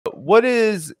what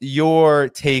is your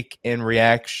take and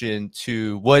reaction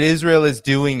to what Israel is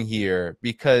doing here?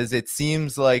 Because it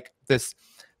seems like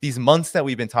these months that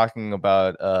we've been talking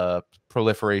about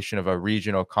proliferation of a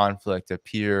regional conflict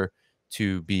appear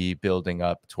to be building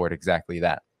up toward exactly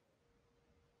that.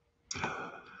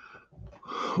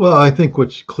 Well, I think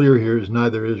what's clear here is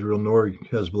neither Israel nor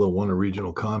Hezbollah want a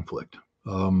regional conflict.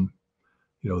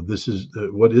 This is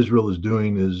what Israel is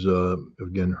doing is,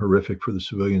 again, horrific for the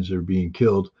civilians that are being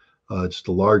killed. It's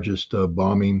the largest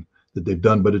bombing that they've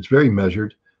done, but it's very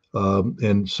measured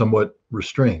and somewhat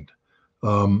restrained.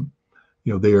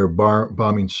 They are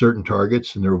bombing certain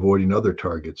targets and they're avoiding other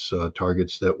targets,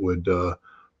 targets that would,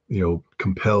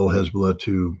 compel Hezbollah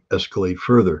to escalate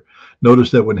further.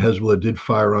 Notice that when Hezbollah did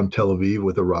fire on Tel Aviv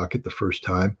with a rocket the first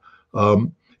time,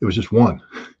 it was just one,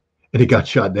 and it got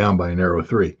shot down by an Arrow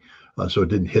 3. So it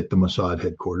didn't hit the Mossad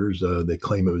headquarters. They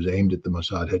claim it was aimed at the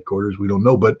Mossad headquarters. We don't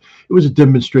know, but it was a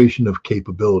demonstration of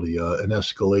capability, an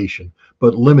escalation,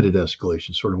 but limited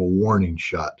escalation, sort of a warning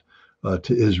shot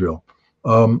to Israel.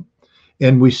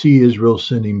 And we see Israel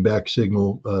sending back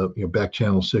channel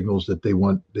signals that they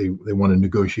want to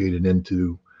negotiate it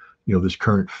into, this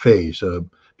current phase,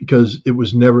 because it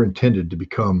was never intended to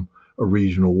become a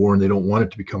regional war, and they don't want it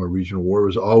to become a regional war. It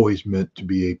was always meant to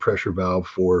be a pressure valve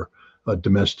for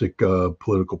domestic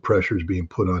political pressures being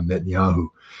put on Netanyahu.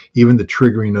 Even the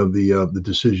triggering of the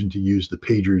decision to use the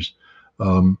pagers,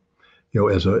 to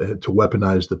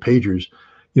weaponize the pagers.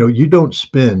 You don't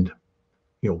spend,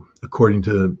 according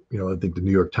to I think the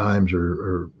New York Times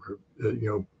or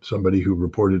somebody who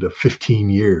reported 15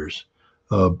 years,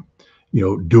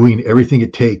 doing everything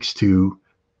it takes to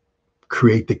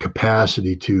create the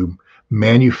capacity to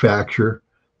manufacture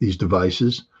these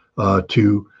devices,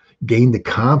 to gain the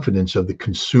confidence of the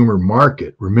consumer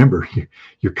market. Remember,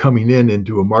 you're coming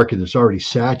into a market that's already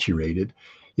saturated.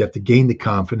 You have to gain the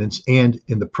confidence, and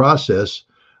in the process,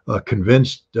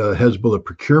 convince Hezbollah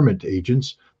procurement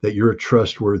agents that you're a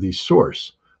trustworthy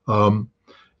source.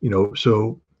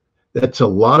 So that's a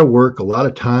lot of work, a lot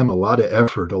of time, a lot of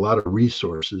effort, a lot of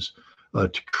resources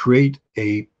to create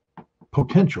a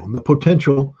potential. And the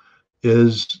potential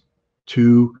is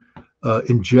to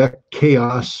inject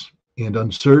chaos and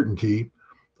uncertainty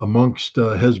amongst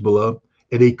Hezbollah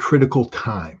at a critical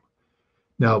time.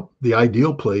 Now, the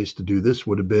ideal place to do this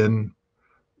would have been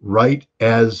right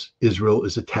as Israel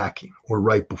is attacking, or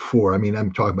right before. I mean,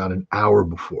 I'm talking about an hour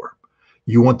before.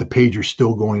 You want the pager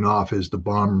still going off as the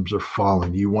bombs are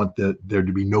falling. You want there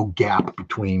to be no gap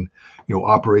between,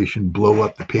 Operation blow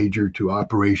up the pager to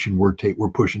Operation we're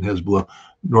pushing Hezbollah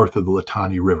north of the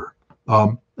Litani River.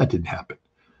 That didn't happen.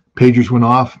 Pagers went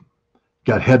off,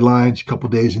 got headlines a couple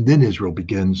of days, and then Israel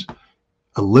begins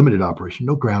a limited operation,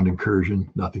 no ground incursion,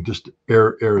 nothing, just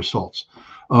air assaults.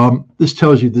 This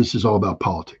tells you this is all about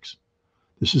politics.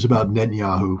 This is about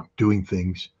Netanyahu doing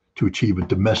things to achieve a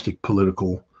domestic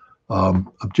political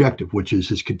objective, which is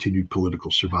his continued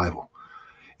political survival.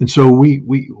 And so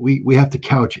we have to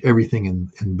couch everything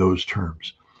in those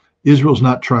terms. Israel's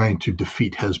not trying to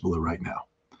defeat Hezbollah right now.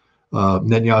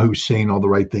 Netanyahu's saying all the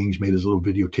right things, made his little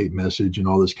videotape message and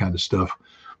all this kind of stuff.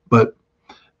 But,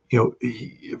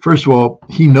 first of all,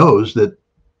 he knows that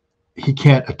he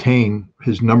can't attain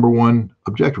his number one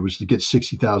objective, which is to get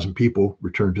 60,000 people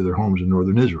returned to their homes in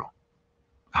northern Israel.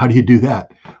 How do you do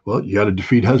that? Well, you got to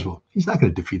defeat Hezbollah. He's not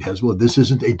going to defeat Hezbollah. This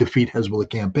isn't a defeat Hezbollah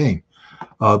campaign.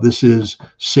 This is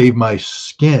save my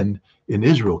skin in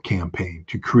Israel campaign,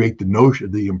 to create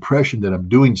the impression that I'm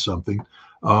doing something,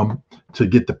 to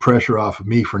get the pressure off of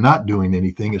me for not doing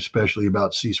anything, especially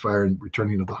about ceasefire and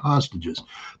returning of the hostages.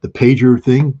 The pager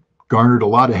thing garnered a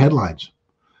lot of headlines,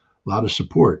 a lot of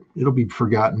support. It'll be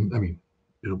forgotten. I mean,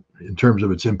 in terms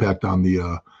of its impact on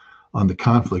the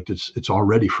conflict, it's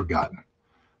already forgotten.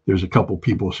 There's a couple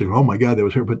people saying, "Oh my God, that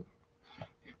was her," but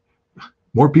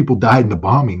more people died in the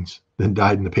bombings than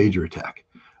died in the pager attack,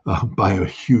 by a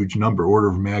huge number, order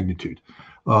of magnitude.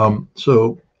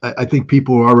 So I think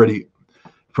people are already,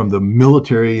 from the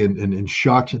military and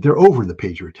shocked, they're over the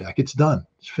pager attack. It's done.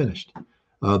 It's finished.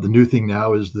 The new thing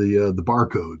now is the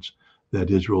barcodes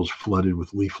that Israel's flooded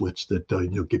with leaflets that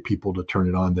get people to turn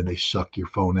it on. Then they suck your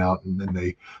phone out and then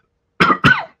they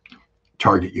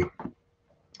target you.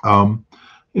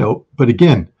 But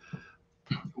again,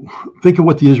 think of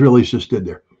what the Israelis just did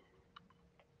there.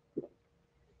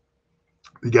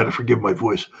 You got to forgive my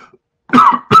voice.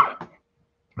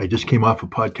 I just came off a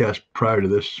podcast prior to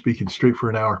this, speaking straight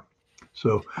for an hour.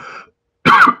 So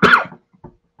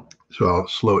I'll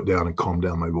slow it down and calm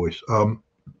down my voice.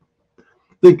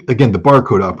 Think again, the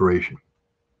barcode operation.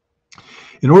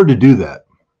 In order to do that,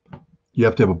 you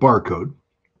have to have a barcode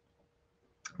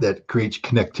that creates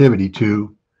connectivity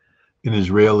to an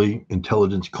Israeli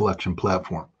intelligence collection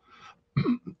platform.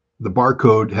 The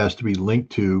barcode has to be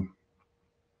linked to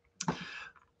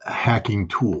hacking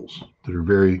tools that are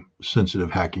very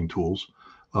sensitive hacking tools.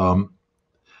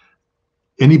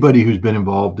 Anybody who's been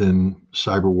involved in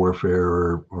cyber warfare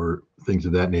or things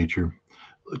of that nature,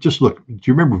 just look. Do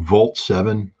you remember Vault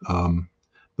 7, the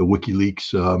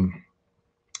WikiLeaks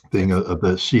thing of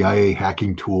the CIA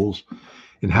hacking tools,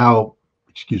 and how,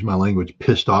 excuse my language,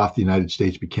 pissed off the United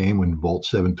States became when Vault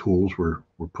 7 tools were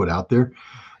put out there,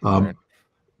 Right.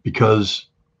 because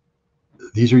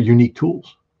these are unique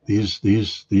tools.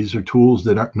 These are tools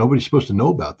that nobody's supposed to know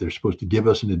about. They're supposed to give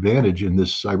us an advantage in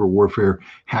this cyber warfare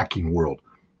hacking world.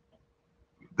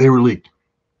 They were leaked.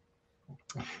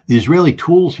 The Israeli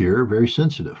tools here are very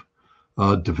sensitive,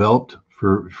 developed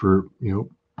for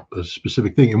a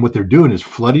specific thing. And what they're doing is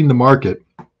flooding the market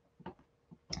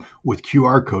with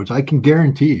QR codes. I can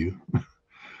guarantee you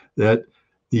that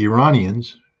the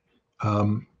Iranians,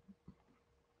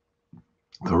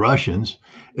 the Russians,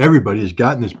 everybody has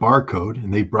gotten this barcode,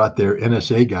 and they brought their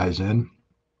NSA guys in,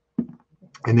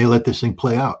 and they let this thing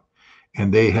play out.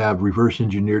 And they have reverse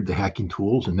engineered the hacking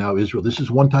tools. And now Israel, this is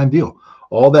a one-time deal.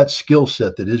 All that skill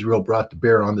set that Israel brought to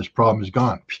bear on this problem is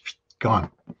gone. Gone.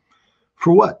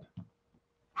 For what?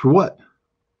 For what?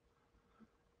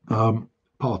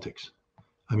 Politics.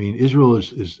 I mean, Israel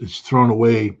is thrown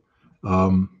away,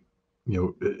 now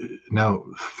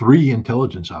 3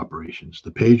 intelligence operations: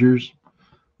 the pagers,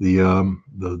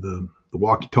 the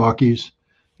walkie-talkies,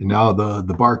 and now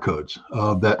the barcodes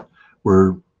that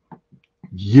were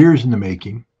years in the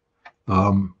making.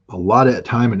 A lot of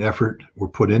time and effort were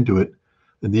put into it,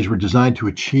 and these were designed to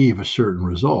achieve a certain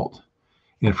result.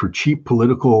 And for cheap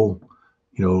political,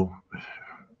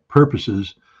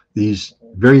 purposes, these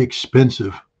very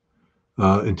expensive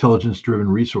intelligence-driven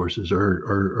resources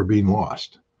are being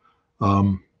lost.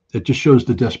 It just shows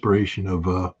the desperation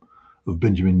of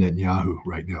Benjamin Netanyahu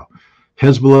right now.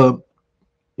 Hezbollah,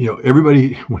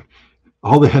 everybody,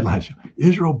 all the headlines: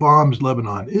 Israel bombs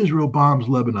Lebanon, Israel bombs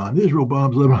Lebanon, Israel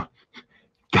bombs Lebanon.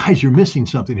 Guys, you're missing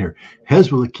something here.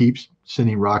 Hezbollah keeps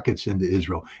sending rockets into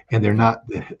Israel, and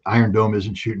the Iron Dome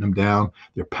isn't shooting them down.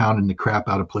 They're pounding the crap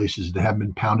out of places that haven't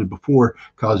been pounded before,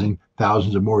 causing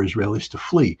thousands of more Israelis to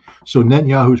flee. So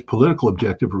Netanyahu's political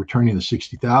objective of returning the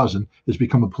 60,000 has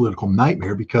become a political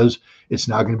nightmare, because it's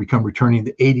now going to become returning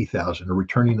the 80,000 or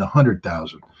returning the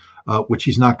 100,000, which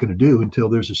he's not going to do until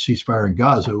there's a ceasefire in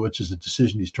Gaza, which is a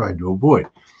decision he's trying to avoid.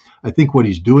 I think what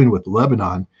he's doing with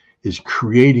Lebanon is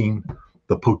creating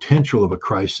the potential of a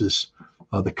crisis,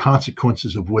 the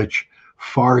consequences of which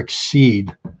far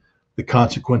exceed the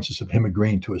consequences of him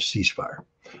agreeing to a ceasefire,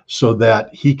 so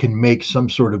that he can make some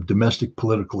sort of domestic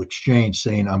political exchange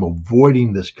saying, I'm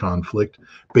avoiding this conflict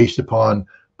based upon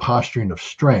posturing of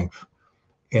strength.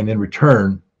 And in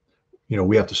return,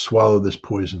 we have to swallow this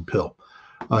poison pill.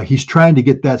 He's trying to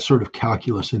get that sort of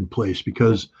calculus in place,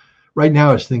 because right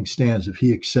now, as things stands, if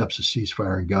he accepts a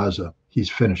ceasefire in Gaza, he's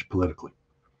finished politically.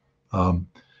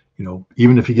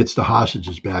 Even if he gets the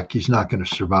hostages back, he's not going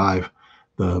to survive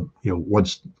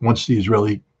once the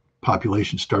Israeli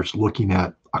population starts looking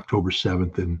at October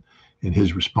 7th and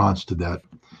his response to that.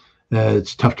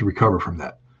 It's tough to recover from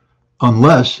that,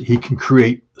 unless he can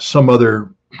create some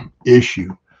other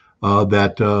issue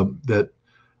that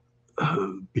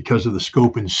because of the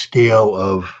scope and scale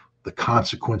of the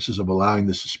consequences of allowing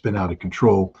this to spin out of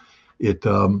control, it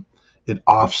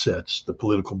offsets the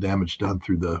political damage done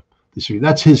through the.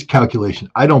 That's his calculation.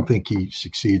 I don't think he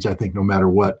succeeds. I think no matter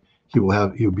what,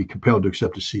 he'll be compelled to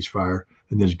accept a ceasefire,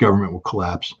 and then his government will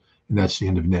collapse, and that's the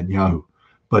end of Netanyahu.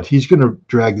 But he's going to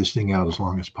drag this thing out as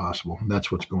long as possible, and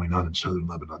that's what's going on in southern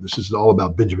Lebanon. This is all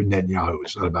about Benjamin Netanyahu.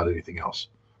 It's not about anything else.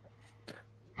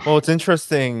 Well, it's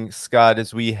interesting, Scott,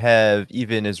 as we have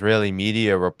even Israeli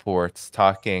media reports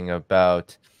talking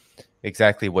about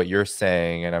exactly what you're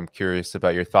saying, and I'm curious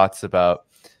about your thoughts about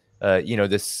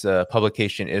this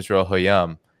publication, Israel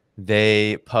Hayom.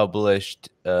 They published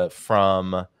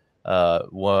from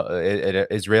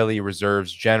Israeli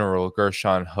Reserves General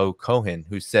Gershon Cohen,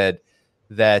 who said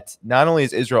that not only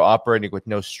is Israel operating with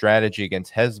no strategy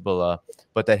against Hezbollah,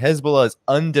 but that Hezbollah is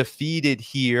undefeated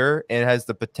here and has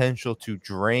the potential to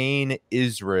drain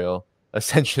Israel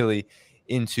essentially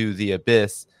into the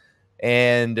abyss.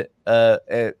 And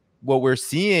what we're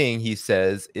seeing, he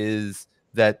says, is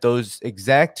that those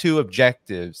exact 2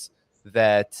 objectives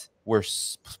that were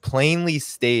plainly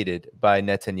stated by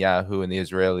Netanyahu and the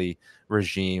Israeli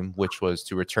regime, which was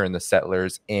to return the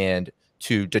settlers and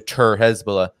to deter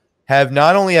Hezbollah, have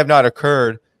not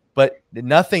occurred, but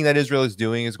nothing that Israel is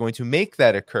doing is going to make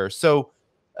that occur. So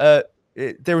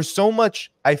there was so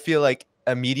much, I feel like,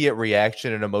 immediate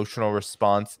reaction and emotional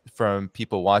response from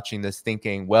people watching this,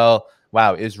 thinking, well,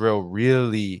 wow, Israel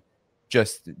really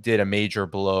just did a major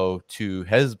blow to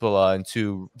Hezbollah and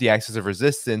to the axis of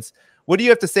resistance. What do you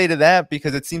have to say to that?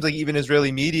 Because it seems like even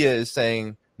Israeli media is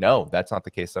saying, no, that's not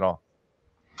the case at all.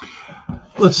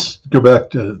 Let's go back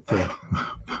to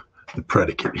the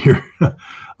predicate here.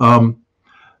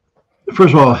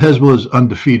 First of all, Hezbollah is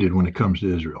undefeated when it comes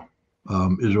to Israel.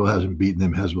 Israel hasn't beaten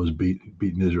them. Hezbollah has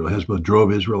beaten Israel. Hezbollah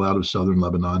drove Israel out of southern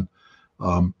Lebanon,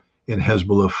 and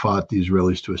Hezbollah fought the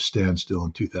Israelis to a standstill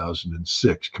in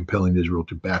 2006, compelling Israel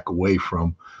to back away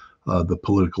from the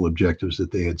political objectives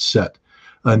that they had set.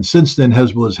 And since then,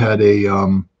 Hezbollah has had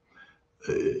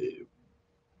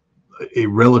a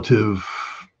relative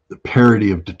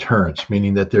parity of deterrence,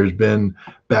 meaning that there's been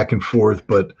back and forth,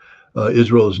 but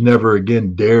Israel has never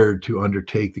again dared to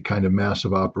undertake the kind of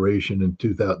massive operation in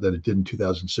 2000 that it did in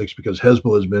 2006, because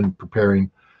Hezbollah has been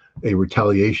preparing a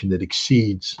retaliation that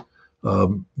exceeds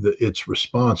its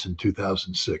response in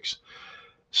 2006.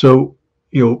 So,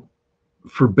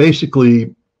 for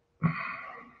basically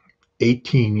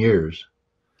 18 years,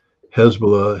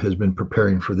 Hezbollah has been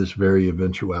preparing for this very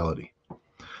eventuality.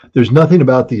 There's nothing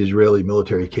about the Israeli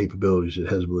military capabilities that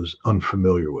Hezbollah is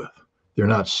unfamiliar with. They're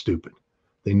not stupid.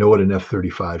 They know what an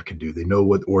F-35 can do. They know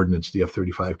what ordnance the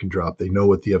F-35 can drop. They know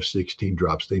what the F-16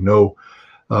 drops. They know,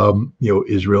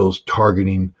 Israel's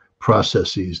targeting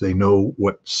processes. They know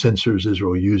what sensors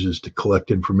Israel uses to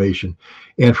collect information.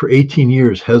 And for 18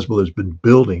 years, Hezbollah has been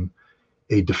building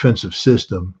a defensive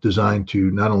system designed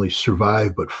to not only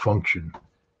survive, but function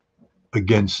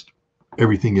against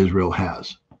everything Israel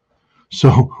has.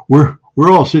 So we're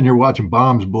all sitting here watching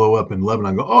bombs blow up in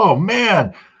Lebanon, go, oh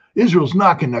man, Israel's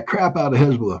knocking the crap out of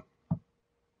Hezbollah.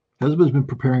 Hezbollah's been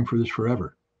preparing for this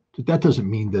forever. That doesn't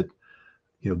mean that,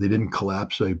 they didn't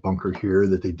collapse a bunker here,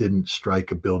 that they didn't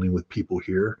strike a building with people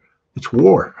here. It's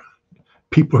war.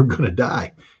 People are going to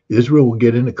die. Israel will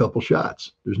get in a couple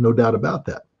shots. There's no doubt about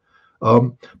that.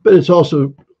 But it's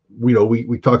also, we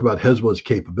talk about Hezbollah's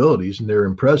capabilities, and they're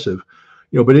impressive.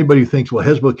 But anybody who thinks, well,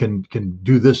 Hezbollah can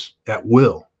do this at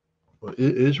will. Well,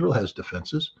 Israel has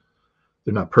defenses.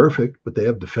 They're not perfect, but they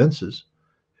have defenses.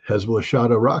 Hezbollah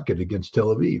shot a rocket against Tel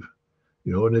Aviv,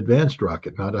 an advanced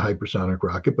rocket, not a hypersonic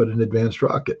rocket, but an advanced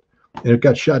rocket. And it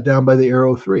got shot down by the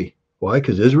Arrow 3. Why?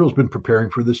 Because Israel's been preparing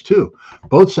for this too.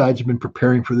 Both sides have been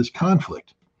preparing for this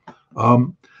conflict.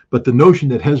 But the notion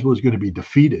that Hezbollah is going to be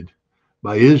defeated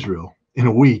by Israel in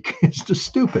a week is just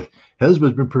stupid.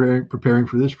 Hezbollah's been preparing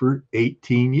for this for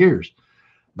 18 years.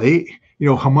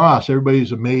 Hamas,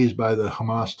 everybody's amazed by the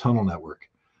Hamas tunnel network.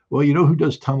 Well, who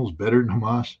does tunnels better than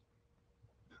Hamas?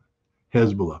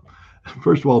 Hezbollah.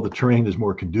 First of all, the terrain is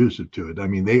more conducive to it. I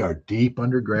mean, they are deep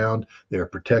underground. They are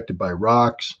protected by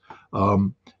rocks.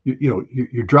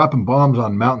 You're dropping bombs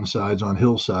on mountainsides, on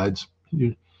hillsides.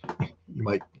 You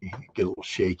might get a little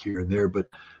shake here and there, but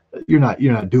you're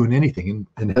not doing anything.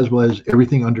 And Hezbollah has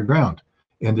everything underground,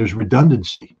 and there's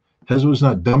redundancy. Hezbollah's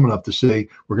not dumb enough to say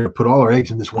we're going to put all our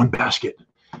eggs in this one basket,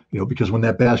 because when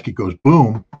that basket goes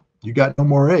boom, you got no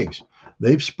more eggs.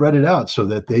 They've spread it out so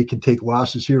that they can take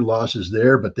losses here, losses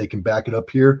there, but they can back it up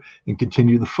here and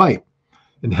continue the fight.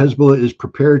 And Hezbollah is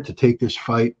prepared to take this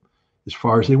fight as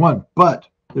far as they want. But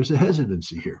there's a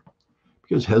hesitancy here,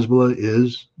 because Hezbollah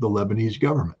is the Lebanese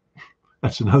government.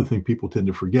 That's another thing people tend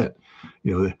to forget.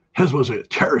 Hezbollah is a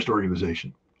terrorist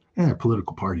organization and a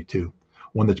political party too.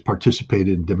 One that's participated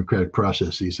in democratic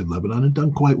processes in Lebanon and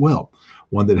done quite well.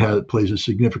 One that plays a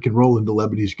significant role in the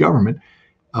Lebanese government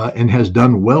and has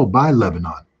done well by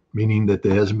Lebanon, meaning that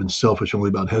it hasn't been selfish only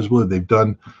about Hezbollah. They've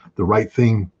done the right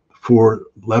thing for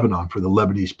Lebanon, for the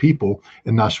Lebanese people.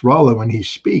 And Nasrallah, when he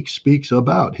speaks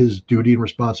about his duty and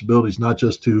responsibilities, not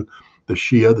just to the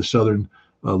Shia, the southern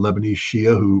Lebanese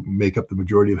Shia who make up the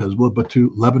majority of Hezbollah, but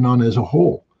to Lebanon as a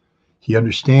whole. He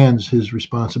understands his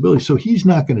responsibility. So he's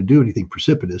not going to do anything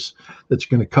precipitous that's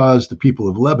going to cause the people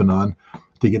of Lebanon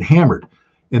to get hammered.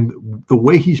 And the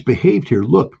way he's behaved here,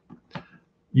 look,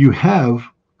 you have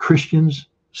Christians,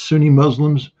 Sunni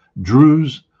Muslims,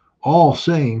 Druze, all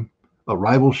saying,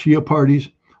 rival Shia parties,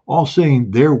 all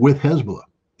saying they're with Hezbollah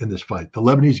in this fight. The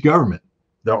Lebanese government,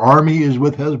 their army is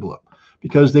with Hezbollah,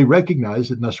 because they recognize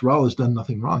that Nasrallah has done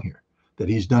nothing wrong here, that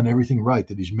he's done everything right,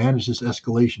 that he's managed this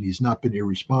escalation, he's not been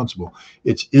irresponsible.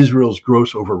 It's Israel's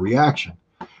gross overreaction,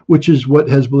 which is what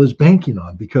Hezbollah is banking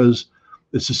on, because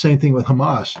it's the same thing with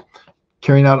Hamas,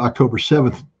 carrying out October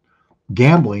 7th,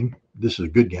 gambling, this is a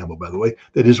good gamble, by the way,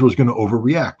 that Israel's going to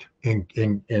overreact and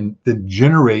then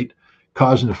generate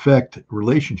cause and effect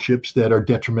relationships that are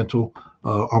detrimental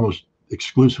almost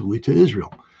exclusively to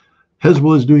Israel.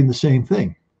 Hezbollah is doing the same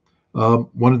thing.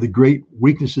 One of the great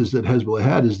weaknesses that Hezbollah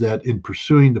had is that in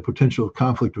pursuing the potential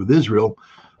conflict with Israel,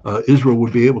 Israel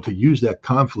would be able to use that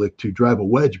conflict to drive a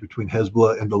wedge between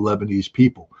Hezbollah and the Lebanese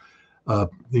people. The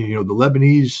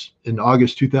Lebanese in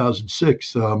August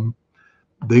 2006,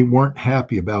 they weren't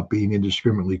happy about being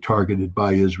indiscriminately targeted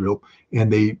by Israel,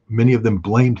 and many of them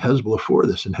blamed Hezbollah for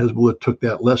this. And Hezbollah took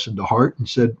that lesson to heart and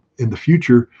said, in the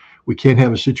future, we can't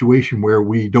have a situation where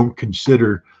we don't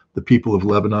consider the people of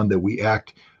Lebanon, that we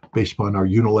act based upon our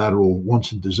unilateral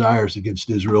wants and desires against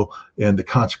Israel, and the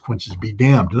consequences be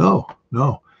damned.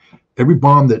 No. Every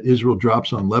bomb that Israel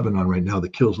drops on Lebanon right now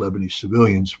that kills Lebanese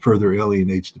civilians further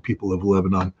alienates the people of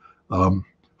Lebanon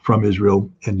from Israel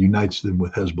and unites them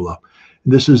with Hezbollah.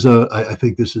 And this is, I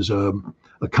think this is a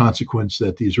consequence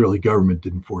that the Israeli government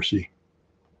didn't foresee.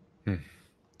 And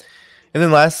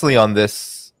then lastly on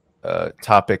this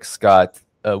topic, Scott,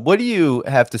 what do you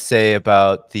have to say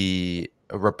about the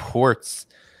reports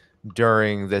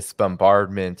during this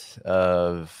bombardment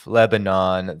of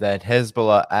Lebanon that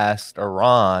Hezbollah asked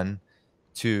Iran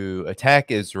to attack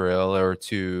Israel, or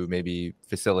to maybe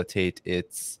facilitate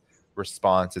its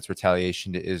response, its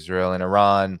retaliation to Israel? And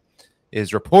Iran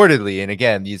is reportedly, and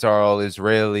again, these are all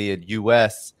Israeli and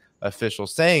U.S.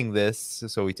 officials saying this,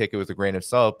 so we take it with a grain of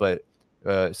salt, but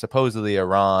supposedly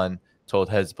Iran told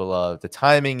Hezbollah the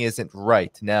timing isn't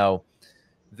right. Now,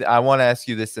 I want to ask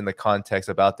you this in the context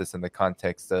of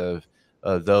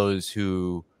those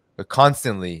who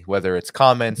constantly, whether it's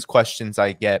comments, questions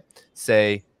I get,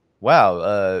 say,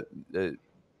 wow,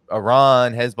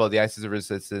 Iran, Hezbollah, the ISIS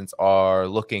resistance are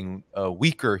looking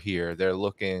weaker here. They're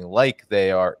looking like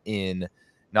they are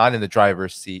not in the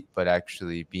driver's seat, but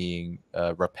actually being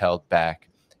repelled back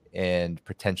and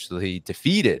potentially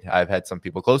defeated. I've had some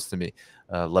people close to me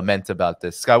lament about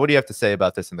this. Scott, what do you have to say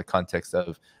about this in the context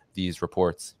of these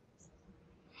reports?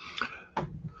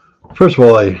 First of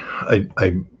all,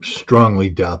 I strongly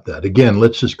doubt that. Again,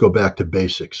 let's just go back to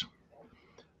basics.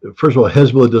 First of all,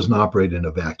 Hezbollah doesn't operate in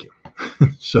a vacuum.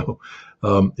 So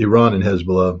Iran and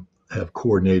Hezbollah have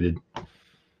coordinated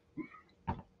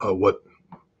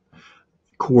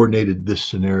this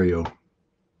scenario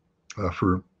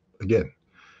for, again,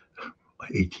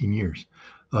 18 years.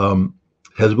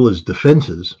 Hezbollah's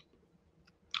defenses,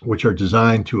 which are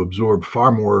designed to absorb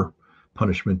far more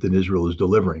punishment than Israel is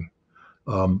delivering,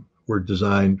 were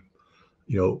designed,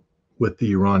 with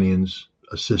the Iranians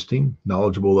assisting,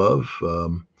 knowledgeable of,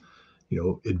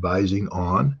 advising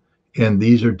on. And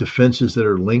these are defenses that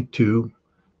are linked to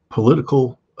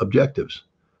political objectives.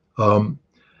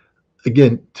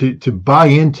 Again, to buy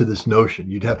into this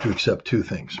notion, you'd have to accept two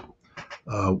things.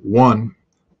 One,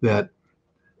 that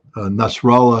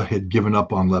Nasrallah had given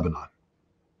up on Lebanon,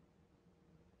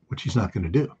 which he's not going to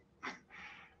do.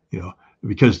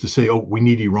 Because to say, oh, we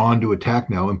need Iran to attack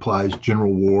now implies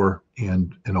general war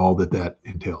and all that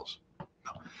entails.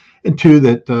 And two,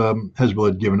 that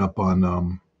Hezbollah had given up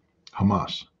on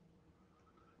Hamas,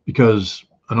 because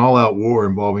an all-out war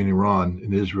involving Iran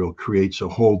and Israel creates a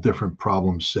whole different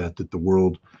problem set that the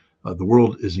world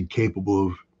is incapable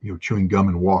of chewing gum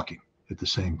and walking at the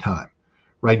same time.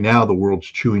 Right now, the world's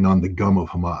chewing on the gum of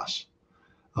Hamas,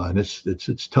 and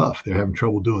it's tough. They're having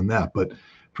trouble doing that, but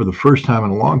for the first time in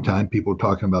a long time, people are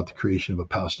talking about the creation of a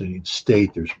Palestinian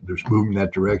state. There's movement in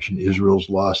that direction. Israel's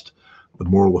lost the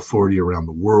moral authority around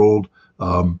the world.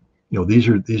 These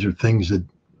are things, that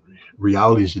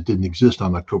realities that didn't exist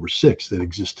on October 6th that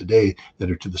exist today, that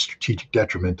are to the strategic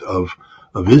detriment of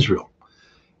Israel.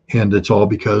 And it's all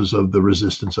because of the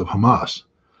resistance of Hamas.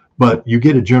 But you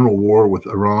get a general war with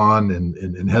Iran and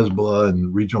Hezbollah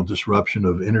and regional disruption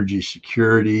of energy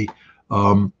security.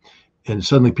 And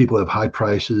suddenly people have high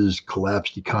prices,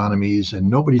 collapsed economies, and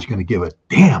nobody's going to give a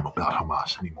damn about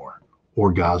Hamas anymore,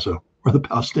 or Gaza, or the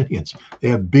Palestinians. They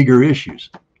have bigger issues.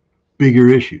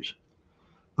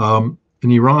 And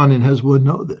Iran and Hezbollah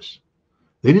know this.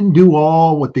 They didn't do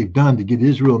all what they've done to get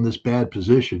Israel in this bad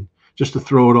position just to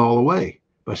throw it all away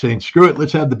by saying, screw it,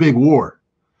 let's have the big war.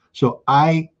 So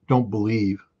I don't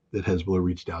believe that Hezbollah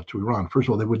reached out to Iran. First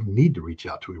of all, they wouldn't need to reach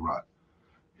out to Iran,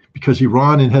 because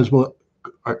Iran and Hezbollah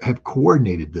have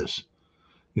coordinated this.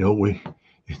 It's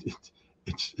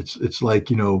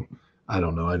like, I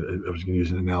don't know. I was going to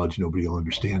use an analogy nobody will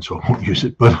understand, so I won't use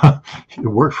it. But it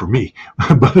worked for me.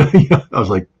 But I was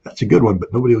like, that's a good one,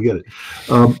 but nobody will get it.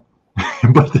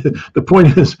 But the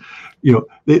point is,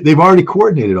 they've already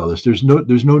coordinated all this. There's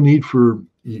no need for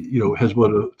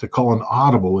Hezbollah to call an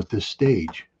audible at this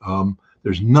stage.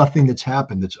 There's nothing that's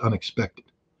happened that's unexpected.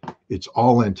 It's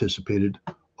all anticipated.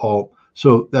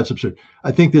 So that's absurd.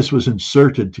 I think this was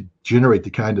inserted to generate the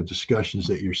kind of discussions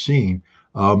that you're seeing.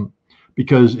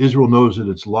 because Israel knows that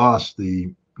it's lost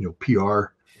the PR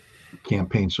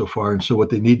campaign so far, and so what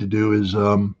they need to do is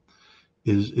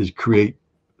create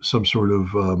some sort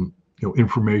of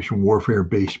information warfare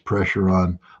based pressure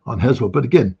on Hezbollah. But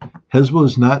again, Hezbollah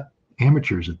is not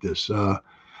amateurs at this.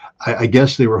 I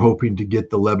guess they were hoping to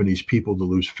get the Lebanese people to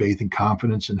lose faith and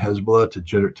confidence in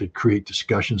Hezbollah, to create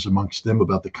discussions amongst them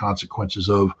about the consequences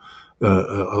of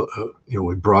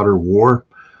a broader war.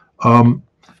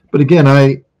 But again,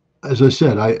 as I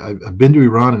said, I've been to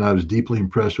Iran, and I was deeply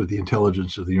impressed with the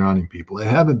intelligence of the Iranian people. I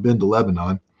haven't been to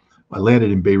Lebanon. I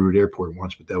landed in Beirut airport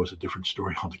once, but that was a different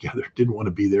story altogether. Didn't want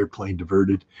to be there, plane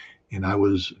diverted. And I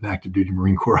was an active duty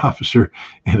Marine Corps officer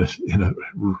in an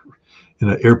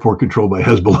airport controlled by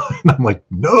Hezbollah. And I'm like,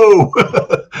 no,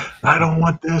 I don't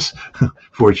want this.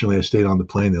 Fortunately, I stayed on the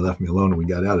plane. They left me alone and we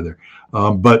got out of there.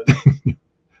 But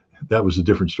that was a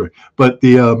different story. But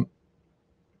they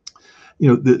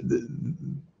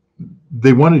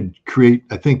want to create,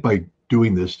 I think by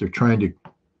doing this, they're trying to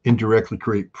indirectly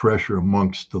create pressure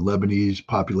amongst the Lebanese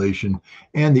population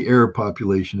and the Arab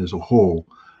population as a whole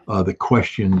that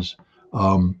questions,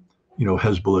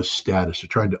 Hezbollah's status. They're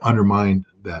trying to undermine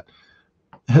that.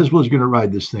 Hezbollah is going to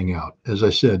ride this thing out. As I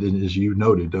said, and as you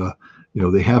noted,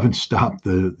 they haven't stopped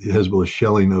the Hezbollah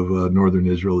shelling of northern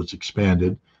Israel. It's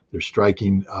expanded. They're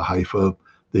striking Haifa.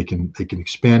 They can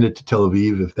expand it to Tel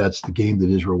Aviv if that's the game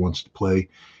that Israel wants to play.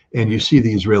 And you see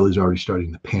the Israelis already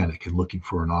starting to panic and looking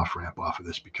for an off-ramp off of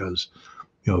this because,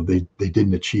 they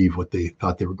didn't achieve what they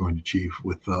thought they were going to achieve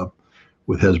with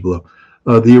Hezbollah.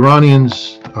 The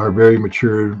Iranians are very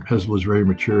mature. Hezbollah is very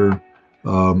mature.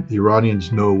 The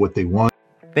Iranians know what they want.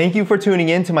 Thank you for tuning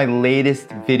in to my latest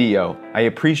video. I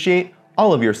appreciate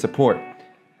all of your support.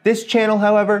 This channel,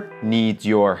 however, needs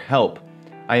your help.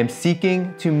 I am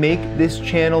seeking to make this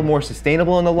channel more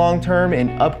sustainable in the long term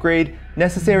and upgrade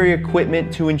necessary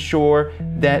equipment to ensure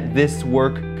that this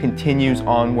work continues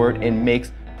onward and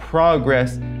makes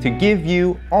progress to give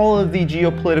you all of the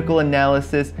geopolitical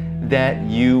analysis that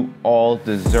you all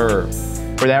deserve.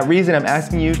 For that reason, I'm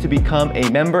asking you to become a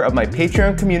member of my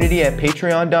Patreon community at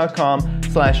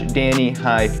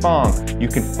patreon.com/DannyHaiphong. You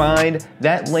can find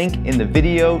that link in the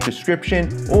video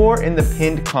description or in the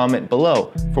pinned comment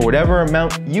below. For whatever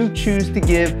amount you choose to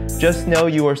give, just know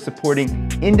you are supporting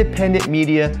independent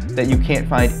media that you can't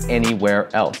find anywhere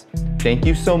else. Thank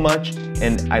you so much,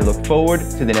 and I look forward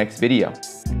to the next video.